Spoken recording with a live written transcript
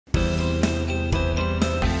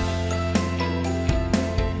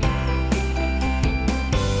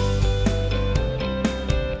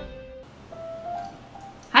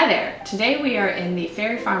Today we are in the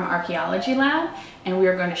Fairy Farm Archaeology Lab and we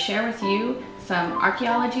are going to share with you some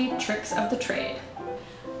archaeology tricks of the trade.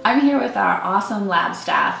 I'm here with our awesome lab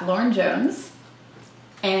staff, Lauren Jones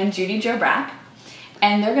and Judy Jo Brack,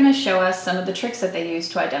 and they're going to show us some of the tricks that they use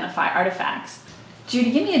to identify artifacts.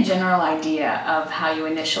 Judy, give me a general idea of how you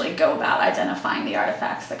initially go about identifying the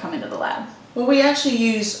artifacts that come into the lab. Well, we actually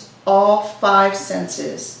use all 5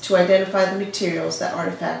 senses to identify the materials that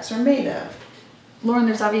artifacts are made of. Lauren,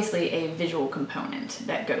 there's obviously a visual component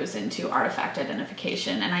that goes into artifact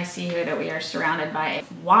identification, and I see here that we are surrounded by a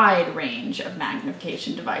wide range of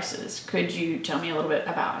magnification devices. Could you tell me a little bit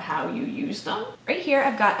about how you use them? Right here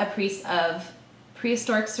I've got a piece of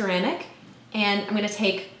prehistoric ceramic, and I'm going to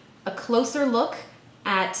take a closer look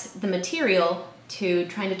at the material to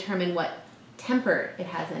try and determine what temper it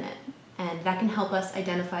has in it, and that can help us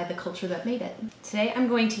identify the culture that made it. Today I'm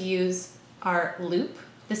going to use our loupe.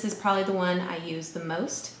 This is probably the one I use the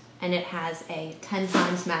most, and it has a 10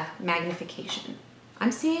 times magnification.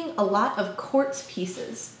 I'm seeing a lot of quartz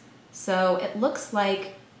pieces, so it looks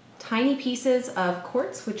like tiny pieces of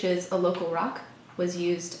quartz, which is a local rock, was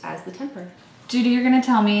used as the temper. Judy, you're going to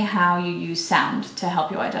tell me how you use sound to help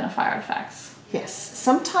you identify artifacts. Yes,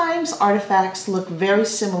 sometimes artifacts look very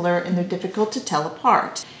similar and they're difficult to tell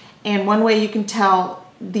apart. And one way you can tell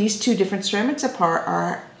these 2 different ceramics apart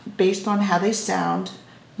are based on how they sound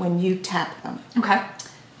when you tap them. Okay.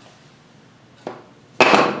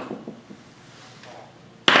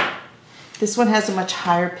 This one has a much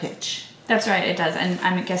higher pitch. That's right, it does, and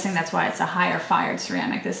I'm guessing that's why it's a higher fired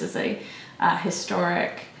ceramic. This is a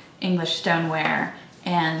historic English stoneware,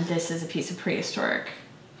 and this is a piece of prehistoric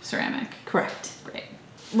ceramic. Correct. Great.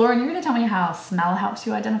 Lauren, you're going to tell me how smell helps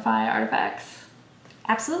you identify artifacts?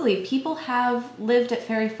 Absolutely. People have lived at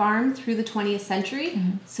Fairy Farm through the 20th century,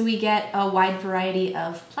 so we get a wide variety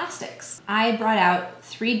of plastics. I brought out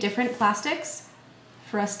 3 different plastics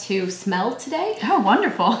for us to smell today. Oh,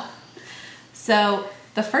 wonderful. So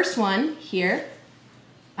the first one here,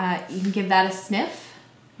 you can give that a sniff.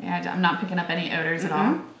 Yeah, I'm not picking up any odors at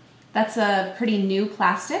all. That's a pretty new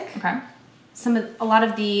plastic. Okay. A lot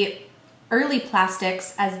of the early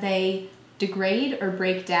plastics, as they degrade or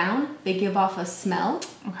break down, they give off a smell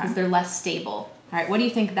because they're less stable. All right, what do you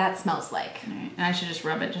think that smells like? All right. And I should just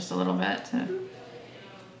rub it just a little bit.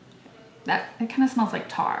 It kind of smells like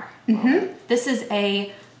tar. This is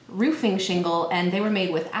a roofing shingle, and they were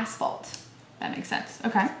made with asphalt. That makes sense.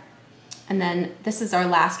 Okay. And then this is our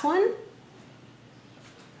last one.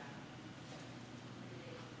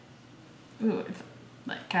 Ooh, it's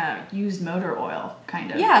like used motor oil, kind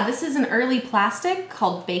of. Yeah, this is an early plastic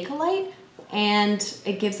called Bakelite, and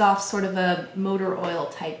it gives off sort of a motor oil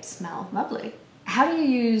type smell. Lovely. How do you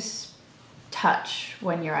use touch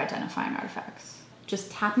when you're identifying artifacts?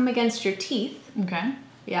 Just tap them against your teeth. Okay.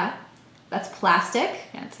 Yeah, that's plastic.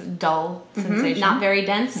 Yeah, it's a dull sensation. Not very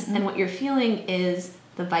dense, and what you're feeling is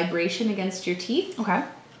the vibration against your teeth. Okay.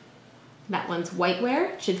 That one's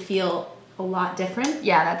whiteware. Should feel a lot different.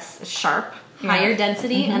 Yeah, that's sharp. Higher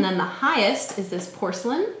density, and then the highest is this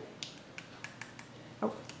porcelain.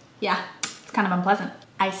 Oh. Yeah. It's kind of unpleasant.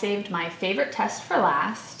 I saved my favorite test for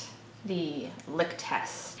last, the lick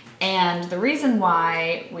test. And the reason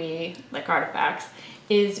why we lick artifacts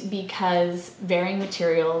is because varying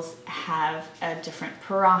materials have a different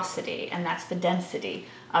porosity, and that's the density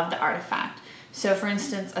of the artifact. So for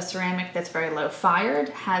instance, a ceramic that's very low fired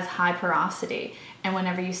has high porosity, and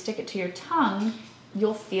whenever you stick it to your tongue,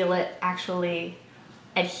 you'll feel it actually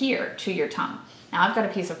adhere to your tongue. Now I've got a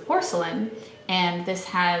piece of porcelain, and this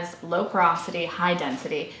has low porosity, high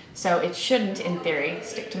density, so it shouldn't, in theory,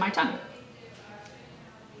 stick to my tongue.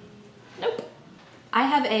 Nope. I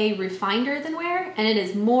have a refined earthenware, and it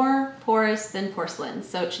is more porous than porcelain,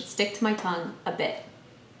 so it should stick to my tongue a bit.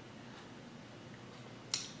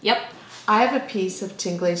 Yep. I have a piece of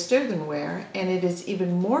tin glazed earthenware, and it is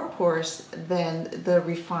even more porous than the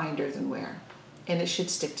refined earthenware, and it should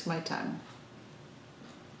stick to my tongue.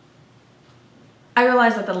 I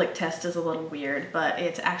realize that the lick test is a little weird, but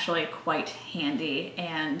it's actually quite handy,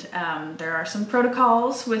 and there are some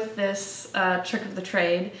protocols with this trick of the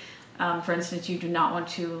trade. For instance, you do not want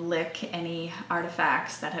to lick any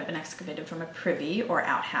artifacts that have been excavated from a privy or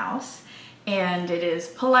outhouse, and it is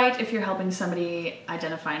polite if you're helping somebody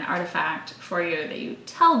identify an artifact for you that you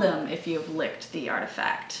tell them if you've licked the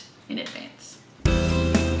artifact in advance.